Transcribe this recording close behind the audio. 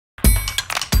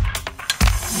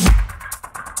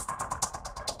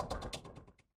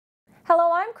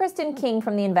Hello, I'm Kristen King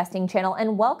from the Investing Channel,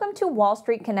 and welcome to Wall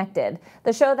Street Connected,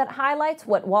 the show that highlights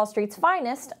what Wall Street's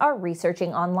finest are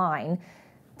researching online.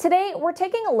 Today, we're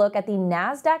taking a look at the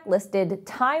NASDAQ-listed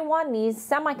Taiwanese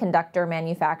semiconductor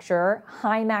manufacturer,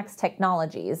 Himax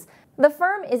Technologies. The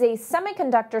firm is a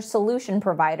semiconductor solution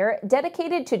provider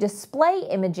dedicated to display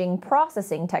imaging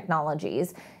processing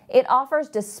technologies. It offers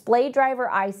display driver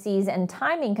ICs and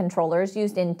timing controllers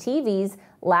used in TVs,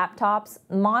 laptops,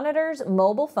 monitors,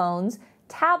 mobile phones,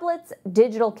 tablets,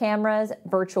 digital cameras,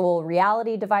 virtual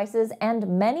reality devices,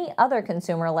 and many other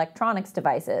consumer electronics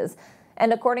devices.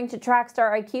 And according to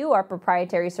Trackstar IQ, our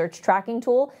proprietary search tracking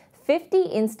tool, 50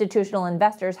 institutional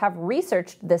investors have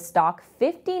researched this stock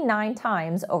 59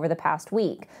 times over the past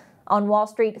week. On Wall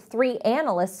Street, 3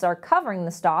 analysts are covering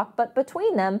the stock, but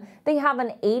between them, they have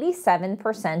an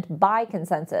 87% buy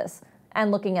consensus.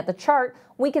 And looking at the chart,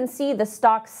 we can see the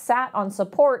stock sat on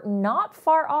support not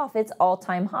far off its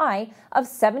all-time high of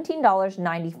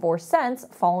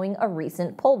 $17.94 following a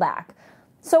recent pullback.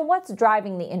 So what's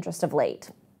driving the interest of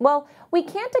late? Well, we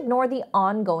can't ignore the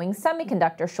ongoing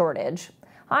semiconductor shortage.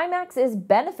 Himax is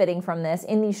benefiting from this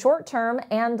in the short-term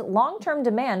and long-term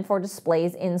demand for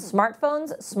displays in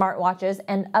smartphones, smartwatches,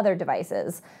 and other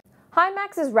devices.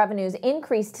 Himax's revenues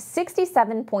increased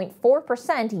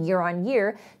 67.4%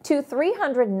 year-on-year to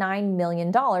 $309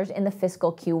 million in the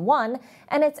fiscal Q1,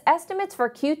 and its estimates for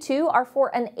Q2 are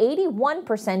for an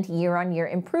 81% year-on-year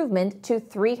improvement to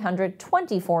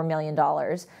 $324 million.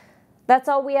 That's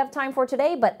all we have time for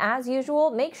today, but as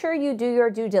usual, make sure you do your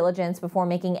due diligence before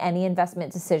making any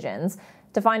investment decisions.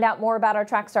 To find out more about our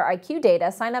Trackstar IQ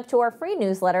data, sign up to our free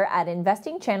newsletter at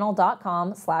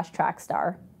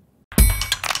investingchannel.com/Trackstar.